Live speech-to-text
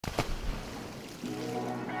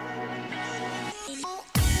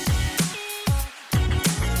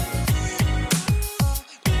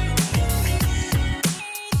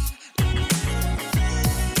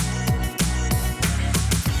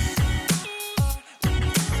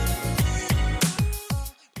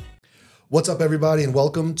What's up, everybody, and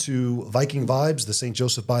welcome to Viking Vibes, the St.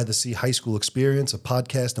 Joseph by the Sea High School Experience, a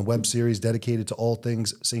podcast and web series dedicated to all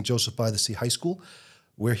things St. Joseph by the Sea High School.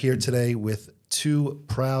 We're here today with two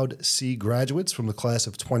proud Sea graduates from the class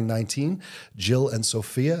of 2019, Jill and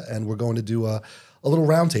Sophia, and we're going to do a little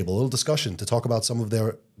roundtable, a little discussion to talk about some of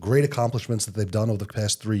their great accomplishments that they've done over the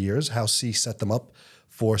past 3 years, how Sea set them up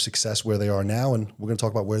for success where they are now, and we're going to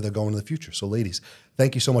talk about where they're going in the future. So, ladies,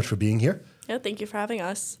 thank you so much for being here. Yeah, thank you for having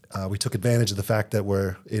us. We took advantage of the fact that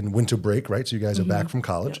we're in winter break, right? So you guys are back from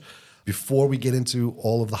college. Yep. Before we get into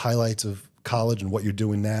all of the highlights of college and what you're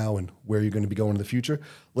doing now and where you're going to be going in the future,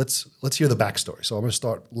 let's hear the backstory. So I'm going to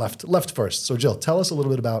start left first. So Jill, tell us a little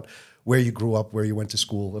bit about where you grew up, where you went to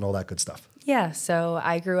school, and all that good stuff. Yeah, so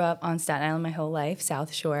I grew up on Staten Island my whole life,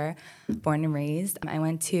 South Shore, born and raised. I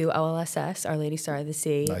went to OLSS, Our Lady Star of the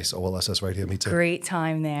Sea. Nice, OLSS right here, me too. Great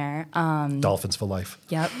time there. Dolphins for life.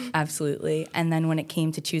 Yep, absolutely. And then when it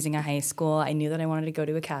came to choosing a high school, I knew that I wanted to go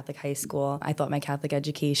to a Catholic high school. I thought my Catholic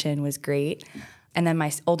education was great. And then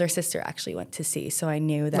my older sister actually went to Sea, so I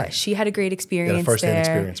knew that she had a great experience there. First-hand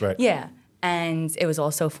experience, right? Yeah. And it was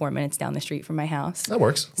also 4 minutes down the street from my house. That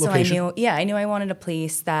works. Location. So I knew I wanted a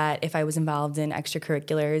place that if I was involved in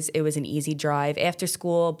extracurriculars, it was an easy drive after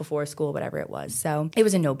school, before school, whatever it was. So it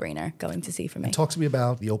was a no-brainer going to Sea for me. And talk to me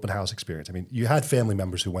about the open house experience. I mean, you had family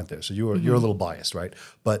members who went there, so you're a little biased, right?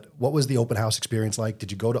 But what was the open house experience like?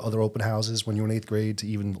 Did you go to other open houses when you were in 8th grade to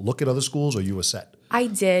even look at other schools, or you were set? I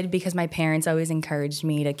did, because my parents always encouraged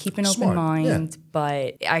me to keep an open mind,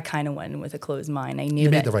 but I kind of went in with a closed mind. I knew you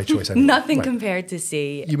made the right choice. Anyway. Nothing compared to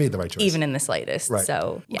Sea. You made the right choice. Even in the slightest. Right.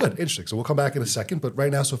 So, yeah. Good, interesting. So we'll come back in a second, but right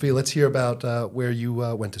now, Sophia, let's hear about where you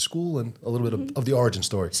went to school and a little bit of the origin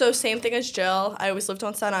story. So same thing as Jill. I always lived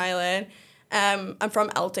on Staten Island. I'm from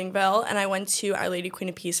Eltingville, and I went to Our Lady Queen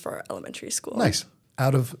of Peace for elementary school. Nice.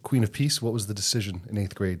 Out of Queen of Peace, what was the decision in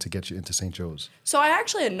 8th grade to get you into St. Joe's? So I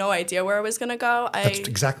actually had no idea where I was going to go. That's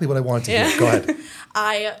exactly what I wanted to hear. Go ahead.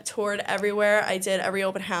 I toured everywhere. I did every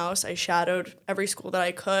open house. I shadowed every school that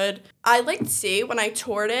I could. I liked Sea. When I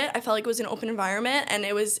toured it, I felt like it was an open environment, and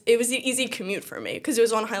it was an easy commute for me because it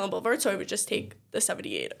was on Highland Boulevard, so I would just take the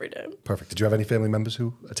 78 every day. Perfect. Did you have any family members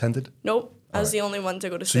who attended? Nope. I was the only one to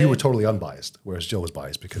go to Sea. So you were totally unbiased, whereas Jill was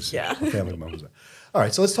biased because her family members there. All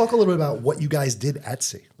right, so let's talk a little bit about what you guys did at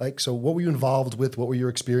Sea. So what were you involved with? What were your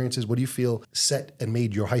experiences? What do you feel set and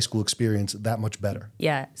made your high school experience that much better?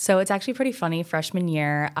 Yeah, so it's actually pretty funny. Freshman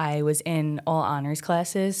year, I was in all honors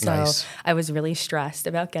classes, so I was really stressed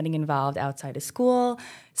about getting involved outside of school.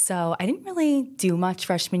 So I didn't really do much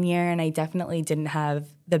freshman year, and I definitely didn't have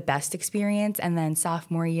the best experience. And then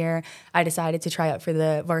sophomore year, I decided to try out for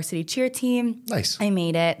the varsity cheer team. Nice. I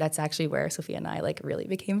made it. That's actually where Sophia and I really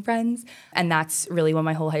became friends. And that's really when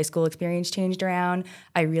my whole high school experience changed around.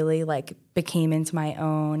 I really became into my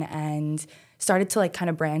own and started to kind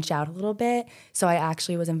of branch out a little bit. So I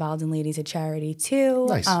actually was involved in Ladies of Charity too.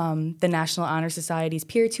 Nice. The National Honor Society's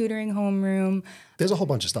peer tutoring homeroom. There's a whole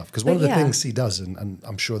bunch of stuff. Because one of the things Sea does, and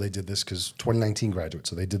I'm sure they did this because 2019 graduates,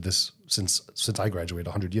 so they did this since I graduated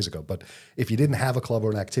 100 years ago. But if you didn't have a club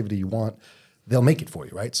or an activity you want, they'll make it for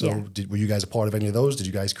you, right? So were you guys a part of any of those? Did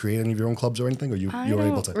you guys create any of your own clubs or anything? Or you were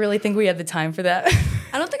able to? I don't really think we had the time for that.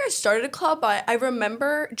 I don't think I started a club, but I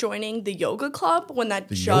remember joining the yoga club when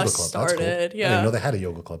that just started. That's cool. Yeah. I didn't know they had a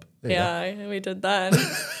yoga club. We did that.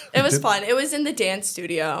 It was fun. It was in the dance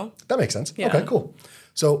studio. That makes sense. Yeah. Okay, cool.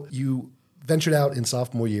 So you ventured out in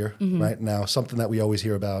sophomore year, right? Now, something that we always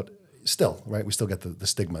hear about still, right? We still get the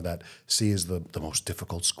stigma that Sea is the most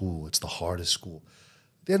difficult school. It's the hardest school.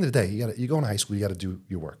 At the end of the day, you go into high school, you got to do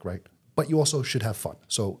your work, right? But you also should have fun.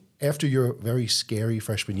 So after your very scary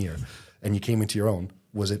freshman year and you came into your own,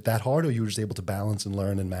 was it that hard, or you were just able to balance and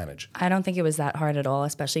learn and manage? I don't think it was that hard at all,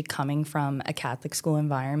 especially coming from a Catholic school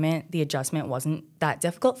environment. The adjustment wasn't that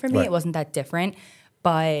difficult for me. Right. It wasn't that different.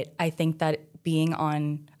 But I think that being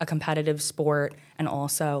on a competitive sport and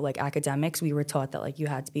also academics, we were taught that you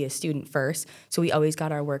had to be a student first. So we always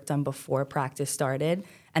got our work done before practice started.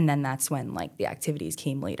 And then that's when the activities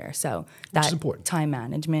came later. So Which is important. Time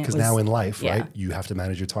management. Because now in life, right, you have to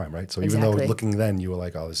manage your time, right? So even though looking then you were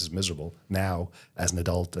like, oh, this is miserable. Now, as an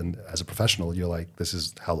adult and as a professional, you're like, this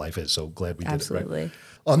is how life is. So glad we did it, right?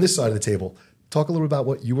 On this side of the table, talk a little about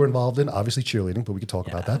what you were involved in. Obviously cheerleading, but we could talk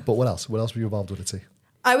about that. But what else? What else were you involved with at Sea?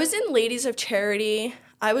 I was in Ladies of Charity.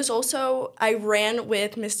 I ran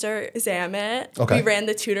with Mr. Zamet. Okay. We ran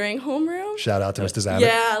the tutoring homeroom. Shout out to Mr. Zamet.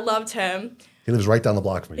 Yeah, I loved him. He lives right down the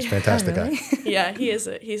block from me. He's a fantastic guy. Yeah, he's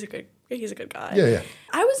a good guy. Yeah.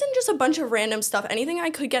 I was in just a bunch of random stuff. Anything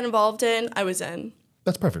I could get involved in, I was in.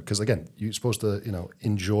 That's perfect because again, you're supposed to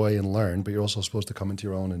enjoy and learn, but you're also supposed to come into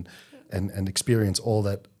your own and experience all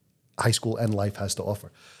that high school and life has to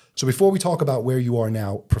offer. So before we talk about where you are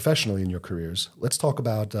now professionally in your careers, let's talk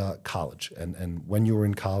about college and when you were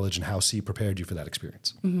in college and how C prepared you for that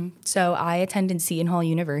experience. So I attended Seton Hall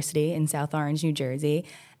University in South Orange, New Jersey,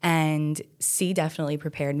 and C definitely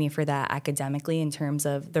prepared me for that academically in terms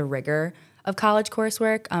of the rigor of college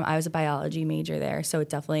coursework. I was a biology major there, so it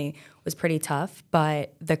definitely was pretty tough.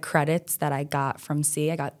 But the credits that I got from C,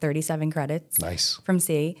 I got 37 credits from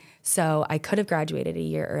C. So I could have graduated a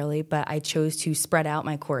year early, but I chose to spread out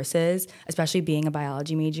my courses, especially being a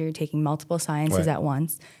biology major, taking multiple sciences at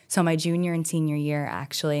once. So my junior and senior year,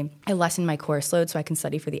 actually, I lessened my course load so I can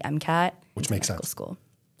study for the MCAT. Which makes sense. School.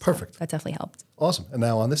 Perfect. So that definitely helped. Awesome. And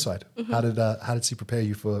now on this side, how did C prepare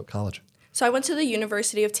you for college? So I went to the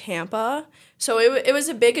University of Tampa. So it was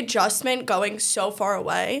a big adjustment going so far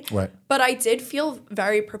away. Right. But I did feel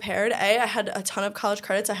very prepared. I had a ton of college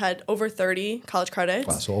credits. I had over 30 college credits.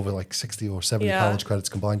 Wow, so over like 60 or 70 college credits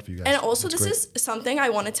combined for you guys. And also That's this great. is something I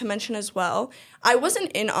wanted to mention as well. I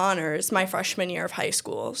wasn't in honors my freshman year of high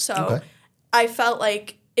school. So I felt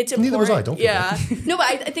like it's important. Neither was I, don't feel bad. No, but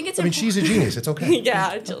I think it's important. I mean, she's a genius. It's okay.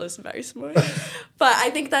 Yeah, Jill is very smart. But I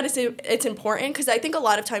think that it's important because I think a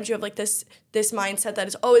lot of times you have like this mindset that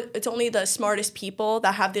is, it's only the smartest people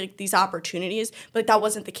that have these opportunities. But that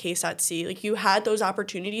wasn't the case at C. Like you had those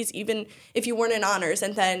opportunities even if you weren't in honors.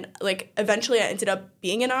 And then like eventually I ended up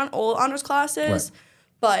being in all honors classes. Right.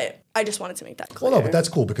 But I just wanted to make that clear. Well, no, but that's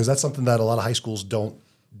cool because that's something that a lot of high schools don't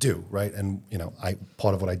do, right? And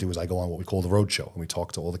part of what I do is I go on what we call the road show, and we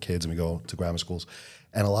talk to all the kids, and we go to grammar schools.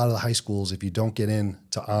 And a lot of the high schools, if you don't get in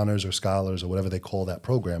to honors or scholars or whatever they call that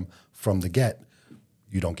program from the get,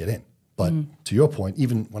 you don't get in. But to your point,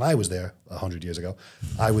 even when I was there 100 years ago,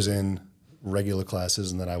 I was in regular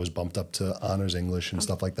classes, and then I was bumped up to honors English and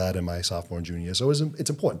stuff like that in my sophomore and junior year. So it's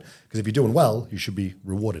important because if you're doing well, you should be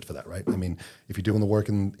rewarded for that, right? I mean, if you're doing the work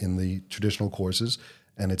in the traditional courses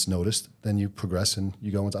and it's noticed, then you progress and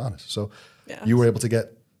you go into honors. So you were able to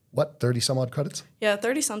get, 30 some odd credits? Yeah,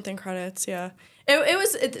 30 something credits, yeah.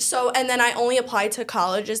 And then I only applied to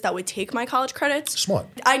colleges that would take my college credits. Smart.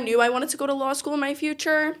 I knew I wanted to go to law school in my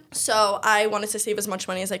future, so I wanted to save as much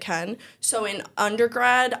money as I can. So in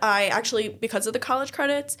undergrad, I actually, because of the college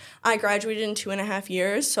credits, I graduated in 2.5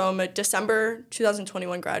 years. So I'm a December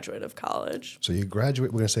 2021 graduate of college. So you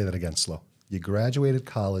graduate, we're going to say that again slow. You graduated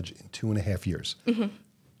college in 2.5 years. Mm-hmm.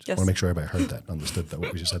 Yes. I want to make sure everybody heard that, understood that,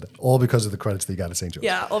 what we just said. That. All because of the credits that you got at St. Joe's.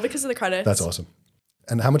 Yeah, all because of the credits. That's awesome.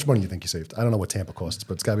 And how much money do you think you saved? I don't know what Tampa costs,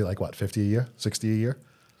 but it's got to be like, what, 50 a year, 60 a year?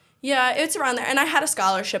 Yeah, it's around there. And I had a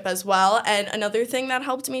scholarship as well. And another thing that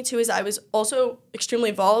helped me too is I was also extremely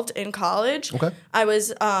involved in college. Okay. I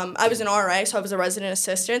was an RA, so I was a resident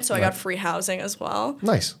assistant, so I got free housing as well.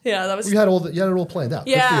 Nice. Yeah, that was. Well, you had it all planned out.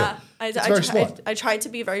 Yeah, Good for you. Very smart. I tried to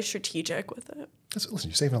be very strategic with it. Listen,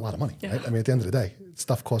 you're saving a lot of money, right? I mean, at the end of the day,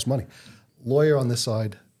 stuff costs money. Lawyer on this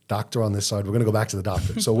side, doctor on this side. We're going to go back to the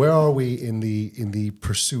doctor. So where are we in the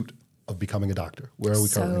pursuit of becoming a doctor? Where are we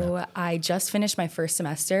currently now? So I just finished my first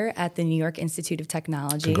semester at the New York Institute of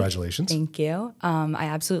Technology. Congratulations. Thank you. I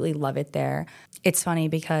absolutely love it there. It's funny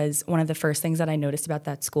because one of the first things that I noticed about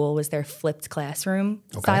that school was their flipped classroom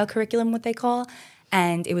style curriculum, what they call.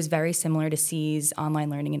 And it was very similar to C's online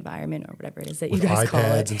learning environment or whatever it is that you guys call it.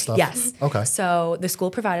 With iPads and stuff? Yes. Okay. So the school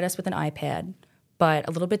provided us with an iPad, but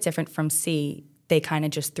a little bit different from C. They kind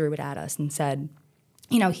of just threw it at us and said,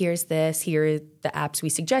 here's this, here are the apps we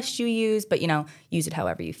suggest you use, but, use it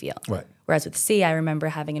however you feel. Right. Whereas with C, I remember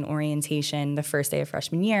having an orientation the first day of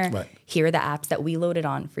freshman year. Right. Here are the apps that we loaded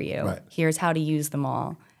on for you. Right. Here's how to use them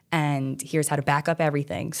all. And here's how to back up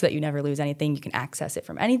everything so that you never lose anything. You can access it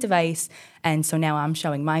from any device. And so now I'm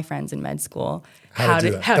showing my friends in med school how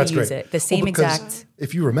to use it. The same exact.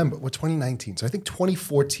 If you remember, 2019. So I think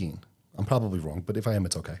 2014. I'm probably wrong, but if I am,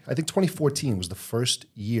 it's okay. I think 2014 was the first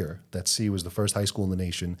year that C was the first high school in the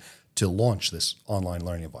nation to launch this online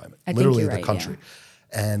learning environment, literally in the country.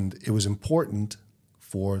 Yeah. And it was important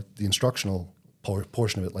for the instructional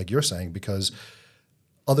portion of it, like you're saying, because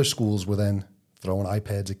other schools were then throwing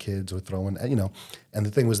iPads at kids or throwing, and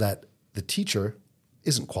the thing was that the teacher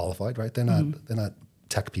isn't qualified, right? They're not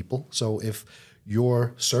tech people. So if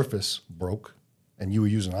your Surface broke and you were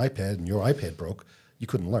using an iPad and your iPad broke, you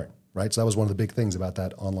couldn't learn. Right, so that was one of the big things about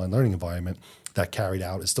that online learning environment that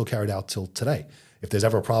is still carried out till today. If there's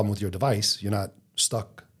ever a problem with your device, you're not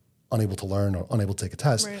stuck, unable to learn or unable to take a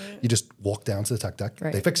test. Right. You just walk down to the tech deck,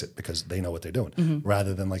 they fix it because they know what they're doing.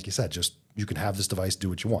 Rather than, like you said, just you can have this device, do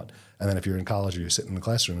what you want. And then if you're in college or you're sitting in the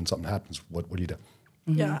classroom and something happens, what do you do?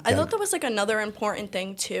 Yeah, I thought that was like another important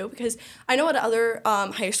thing too, because I know at other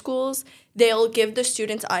high schools, they'll give the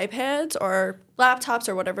students iPads or laptops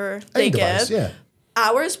or whatever they give. Yeah.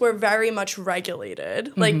 Ours were very much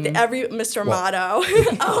regulated, like every Mr. Motto.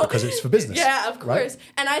 Because it's for business. Yeah, of course. Right?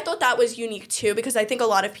 And I thought that was unique too, because I think a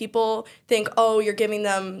lot of people think, oh, you're giving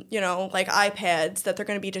them, like iPads that they're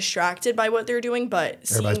going to be distracted by what they're doing, but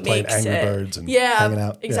Everybody's C playing makes Angry it. Birds and hanging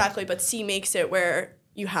out. Exactly. But C makes it where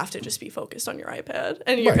you have to just be focused on your iPad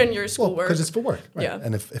and your Well, schoolwork. because it's for work. Right? Yeah.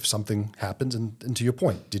 And if something happens, and to your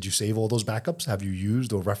point, did you save all those backups? Have you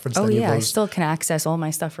used or referenced Oh any yeah, of I those? still can access all my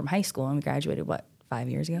stuff from high school, and we graduated 5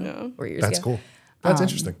 years ago, 4 years ago. That's cool. That's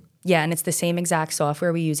interesting. Yeah, and it's the same exact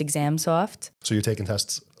software. We use ExamSoft So you're taking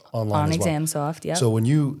tests online on as well. ExamSoft. Yeah. So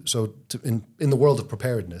in the world of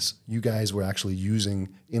preparedness, you guys were actually using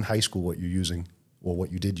in high school what you're using or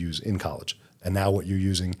what you did use in college, and now what you're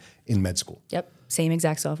using in med school. Yep. Same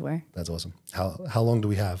exact software. That's awesome. How long do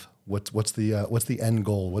we have? What's the end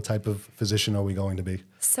goal? What type of physician are we going to be?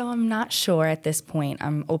 So I'm not sure at this point.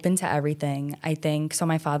 I'm open to everything. I think so.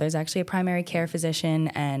 My father's actually a primary care physician,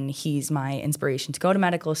 and he's my inspiration to go to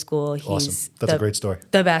medical school. He's Awesome. That's a great story.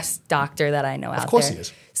 The best doctor that I know out there. Of course he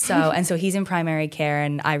is. So he's in primary care,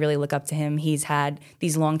 and I really look up to him. He's had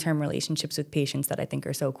these long-term relationships with patients that I think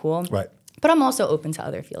are so cool. Right. But I'm also open to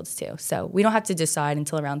other fields too. So we don't have to decide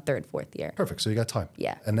until around 3rd, 4th year. Perfect. So you got time.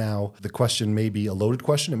 Yeah. And now the question may be a loaded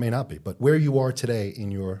question. It may not be. But where you are today in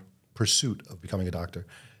your pursuit of becoming a doctor,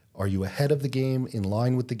 are you ahead of the game, in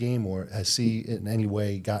line with the game, or has C in any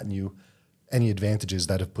way gotten you any advantages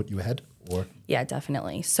that have put you ahead? Or Yeah,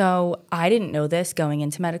 definitely. So I didn't know this going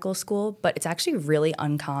into medical school, but it's actually really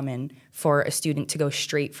uncommon for a student to go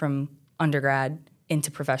straight from undergrad into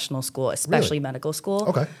professional school, especially medical school.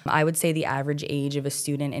 Okay. I would say the average age of a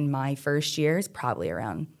student in my first year is probably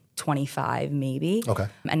around 25 maybe. Okay.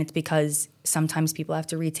 And it's because sometimes people have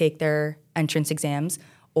to retake their entrance exams,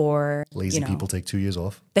 or lazy people take 2 years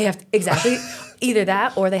off. they have exactly either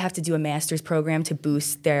that, or they have to do a master's program to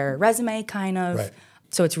boost their resume kind of. Right.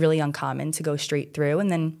 So it's really uncommon to go straight through,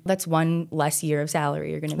 and then that's one less year of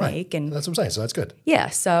salary you're going to make. And That's what I'm saying. So that's good. yeah,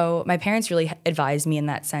 so my parents really advised me in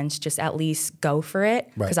that sense, just at least go for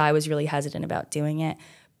it, Right. because I was really hesitant about doing it.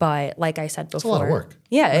 But like I said before, a lot of work.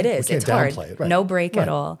 Yeah, Right? it is. We can't It's hard. downplay it. Right. No break Right. at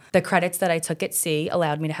all. The credits that I took at C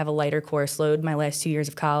allowed me to have a lighter course load my last 2 years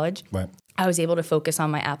of college. Right. I was able to focus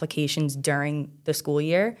on my applications during the school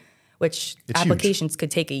year, which It's applications could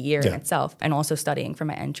take a year in Yeah. itself. And also studying for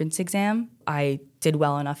my entrance exam, I did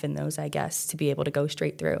well enough in those, I guess, to be able to go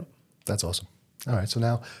straight through. That's awesome. All right. So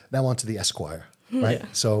now on to the Esquire. Right. Yeah.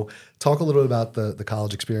 So talk a little bit about the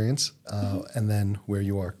college experience and then where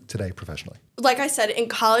you are today professionally. Like I said, in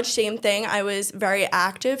college, same thing. I was very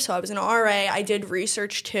active. So I was an RA. I did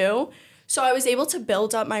research too. So I was able to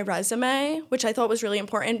build up my resume, which I thought was really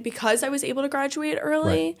important because I was able to graduate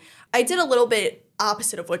early. Right. I did a little bit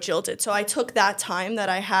opposite of what Jill did. So I took that time that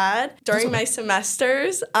I had during my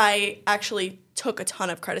semesters. I actually took a ton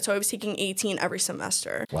of credit. So I was taking 18 every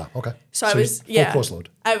semester. Wow. Okay. So I was, full yeah. course load.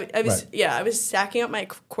 I was, Right. yeah, I was stacking up my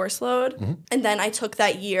course load. And then I took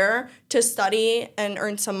that year to study and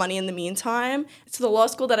earn some money in the meantime. So the law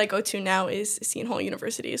school that I go to now is Seton Hall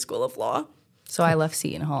University School of Law. So I left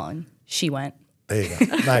Seton Hall, and she went. There you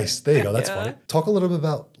go. Nice. There you go. That's funny. Talk a little bit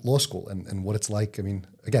about law school and what it's like. I mean,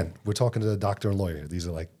 again, we're talking to a doctor and lawyer. These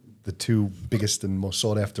are like the two biggest and most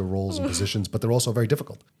sought after roles and positions, but they're also very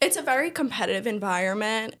difficult. It's a very competitive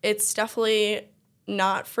environment. It's definitely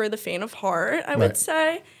not for the faint of heart, I would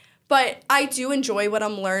say. But I do enjoy what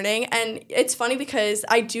I'm learning. And it's funny because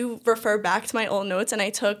I do refer back to my old notes, and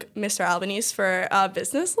I took Mr. Albanese for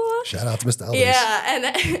business law. Shout out to Mr. Albanese.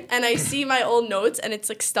 Yeah, and I see my old notes, and it's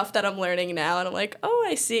like stuff that I'm learning now, and I'm like, oh,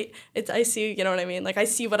 I see, you know what I mean? Like I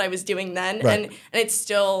see what I was doing then, Right. and it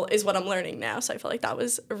still is what I'm learning now. So I feel like that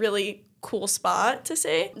was a really cool spot to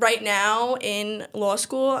see. Right now in law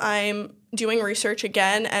school, I'm doing research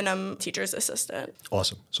again, and I'm teacher's assistant.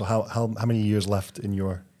 Awesome. So how many years left in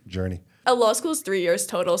your journey? Law school is 3 years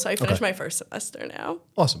total, so I finished my first semester now.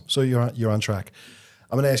 Awesome. So you're on track.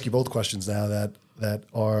 I'm going to ask you both questions now that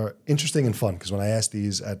are interesting and fun, because when I ask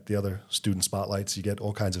these at the other student spotlights, you get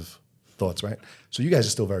all kinds of thoughts, right? So you guys are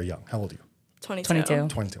still very young. How old are you? 22.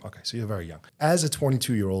 22. Okay, so you're very young. As a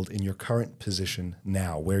 22-year-old in your current position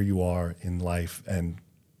now, where you are in life and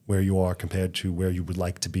where you are compared to where you would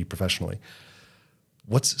like to be professionally,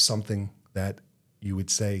 what's something that you would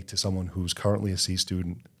say to someone who's currently a C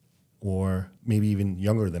student or maybe even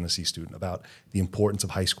younger than a C student about the importance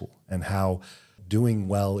of high school and how doing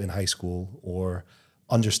well in high school or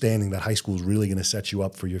understanding that high school is really going to set you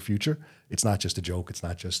up for your future? It's not just a joke. It's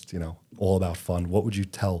not just, all about fun. What would you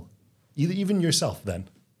tell even yourself then?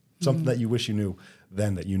 Something that you wish you knew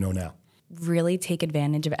then that you know now? really take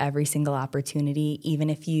advantage of every single opportunity, even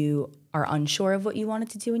if you are unsure of what you wanted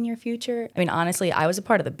to do in your future. I mean, honestly, I was a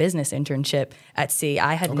part of the business internship at C.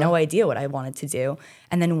 I had no idea what I wanted to do.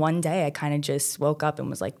 And then one day I kind of just woke up and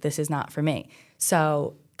was like, this is not for me.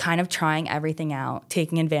 So kind of trying everything out,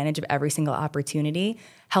 taking advantage of every single opportunity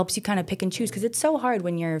helps you kind of pick and choose, because it's so hard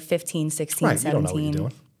when you're 15, 16, Right, 17. you don't know what you're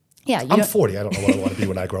doing. Yeah, I'm 40. I don't know what I want to be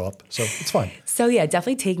when I grow up, so it's fine. So yeah,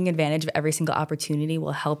 definitely taking advantage of every single opportunity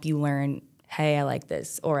will help you learn, hey, I like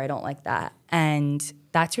this or I don't like that. And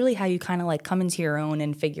that's really how you kind of like come into your own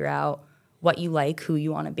and figure out what you like, who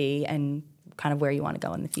you want to be, and kind of where you want to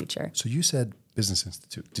go in the future. So you said Business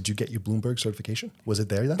Institute. Did you get your Bloomberg certification? Was it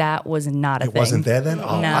there then? That was not a thing. It wasn't there then?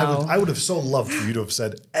 Oh, No. I would have so loved for you to have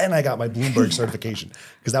said, and I got my Bloomberg certification,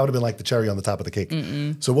 because that would have been like the cherry on the top of the cake.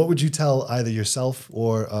 So what would you tell either yourself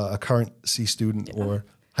or a current C student or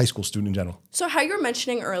high school student in general? So how you were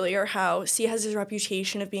mentioning earlier how C has this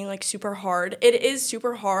reputation of being like super hard. It is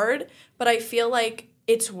super hard, but I feel like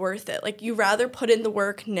it's worth it. Like, you rather put in the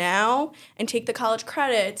work now and take the college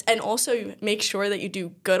credits, and also make sure that you do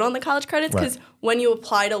good on the college credits, because when you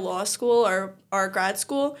apply to law school or grad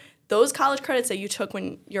school, those college credits that you took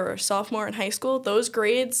when you're a sophomore in high school, those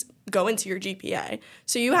grades go into your GPA.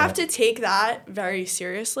 So you have to take that very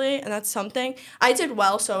seriously, and that's something I did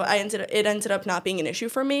well, so it ended up not being an issue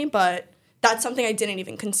for me, but that's something I didn't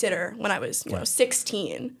even consider when I was,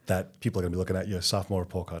 16. That people are going to be looking at your sophomore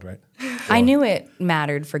report card, right? I knew it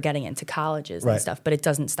mattered for getting into colleges and Right. stuff, but it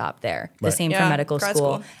doesn't stop there. The Right. same for Yeah, medical grad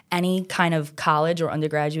school. school. Any kind of college or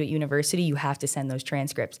undergraduate university, you have to send those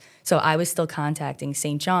transcripts. So I was still contacting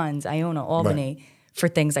St. John's, Iona, Albany for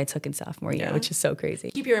things I took in sophomore year, Yeah. which is so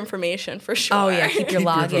crazy. Keep your information for sure. Oh yeah, keep your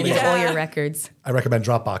logins, information. all your records. I recommend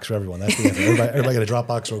Dropbox for everyone. That's the answer. Everybody get a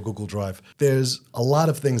Dropbox or a Google Drive. There's a lot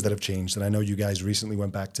of things that have changed, and I know you guys recently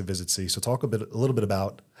went back to visit C. So talk a little bit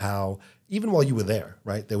about how, even while you were there,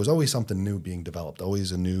 right, there was always something new being developed,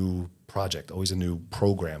 always a new project, always a new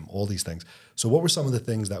program, all these things. So what were some of the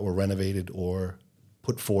things that were renovated or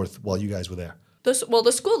put forth while you guys were there? The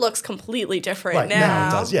school looks completely different Right, now. now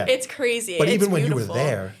it does, yeah. It's crazy. But It's even when beautiful. you were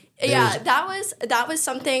there, Yeah, that was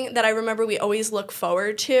something that I remember we always look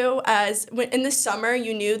forward to, as in the summer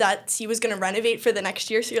you knew that he was going to renovate for the next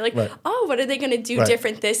year, so you're like, Right. oh, what are they going to do Right.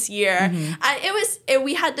 different this year? And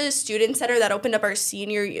we had the student center that opened up our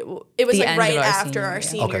senior year. It was The like end right of our after senior our year.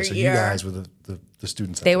 senior okay, so year. you guys were the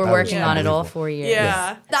students. They were That was working on it all unbelievable. 4 years.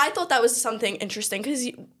 Yeah. I thought that was something interesting, because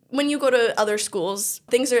when you go to other schools,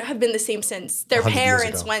 things have been the same since their 100 years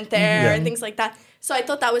parents ago. went there Yeah. and things like that. So I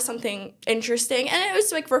thought that was something interesting, and it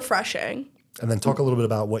was like refreshing. And then talk a little bit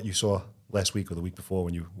about what you saw last week or the week before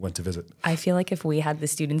when you went to visit. I feel like if we had the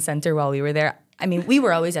student center while we were there, I mean, we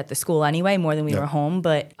were always at the school anyway, more than we were home,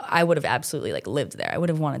 but I would have absolutely like lived there. I would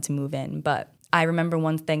have wanted to move in. But I remember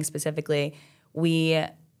one thing specifically, we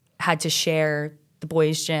had to share the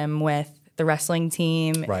boys' gym with the wrestling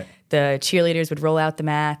team. Right. The cheerleaders would roll out the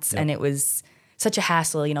mats, and it was such a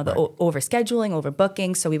hassle, the overscheduling,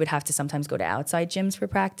 overbooking. So we would have to sometimes go to outside gyms for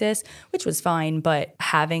practice, which was fine. But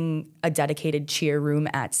having a dedicated cheer room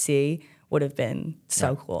at C would have been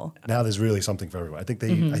so cool. Now there's really something for everyone. I think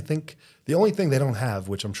I think the only thing they don't have,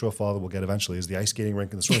 which I'm sure Father will get eventually, is the ice skating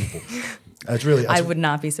rink and the swimming pool. I would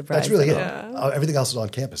not be surprised. That's really at it. all. Everything else is on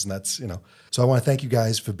campus, and that's So I want to thank you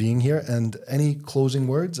guys for being here. And any closing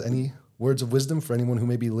words, any words of wisdom for anyone who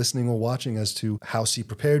may be listening or watching as to how C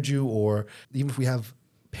prepared you, or even if we have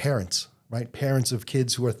parents, right? Parents of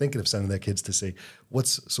kids who are thinking of sending their kids to C.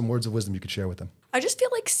 What's some words of wisdom you could share with them? I just feel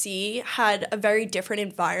like C had a very different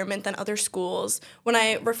environment than other schools. When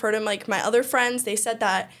I refer to like my other friends, they said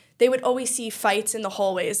that they would always see fights in the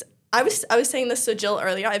hallways. I was saying this to Jill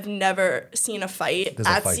earlier. I've never seen a fight There's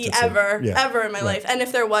no at fights C at C. ever Yeah. in my life. And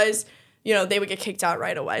if there was, they would get kicked out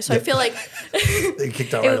right away. So I feel like They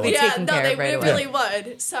kicked out It right would be away. taken care they of right away. really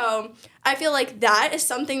would. So I feel like that is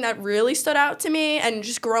something that really stood out to me, and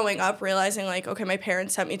just growing up, realizing like, okay, my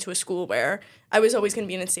parents sent me to a school where I was always going to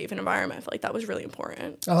be in a safe environment. I feel like that was really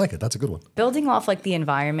important. I like it. That's a good one. Building off like the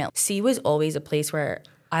environment, C was always a place where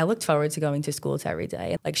I looked forward to going to school to every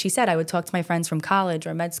day. Like she said, I would talk to my friends from college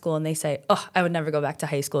or med school, and they say, oh, I would never go back to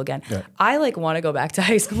high school again. Yeah. I want to go back to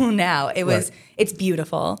high school now. It's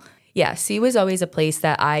beautiful. Yeah, C was always a place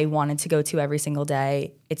that I wanted to go to every single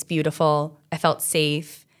day. It's beautiful. I felt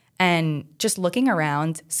safe. And just looking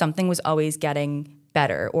around, something was always getting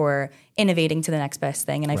better or innovating to the next best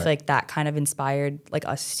thing. And I feel like that kind of inspired like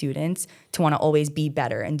us students to want to always be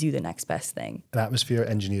better and do the next best thing. An atmosphere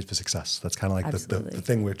engineered for success. That's kind of like the Absolutely.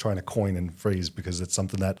 thing we're trying to coin and phrase, because it's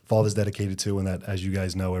something that Father's dedicated to, and that, as you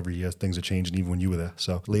guys know, every year things are changing, even when you were there.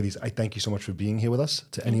 So ladies, I thank you so much for being here with us.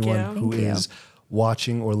 To anyone you. who Thank you. is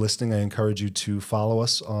watching or listening, I encourage you to follow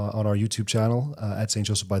us on our YouTube channel at St.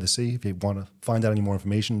 Joseph by the Sea. If you want to find out any more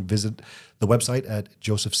information, visit the website at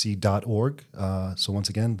josephc.org. So once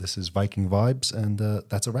again, this is Viking Vibes, and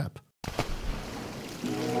that's a wrap.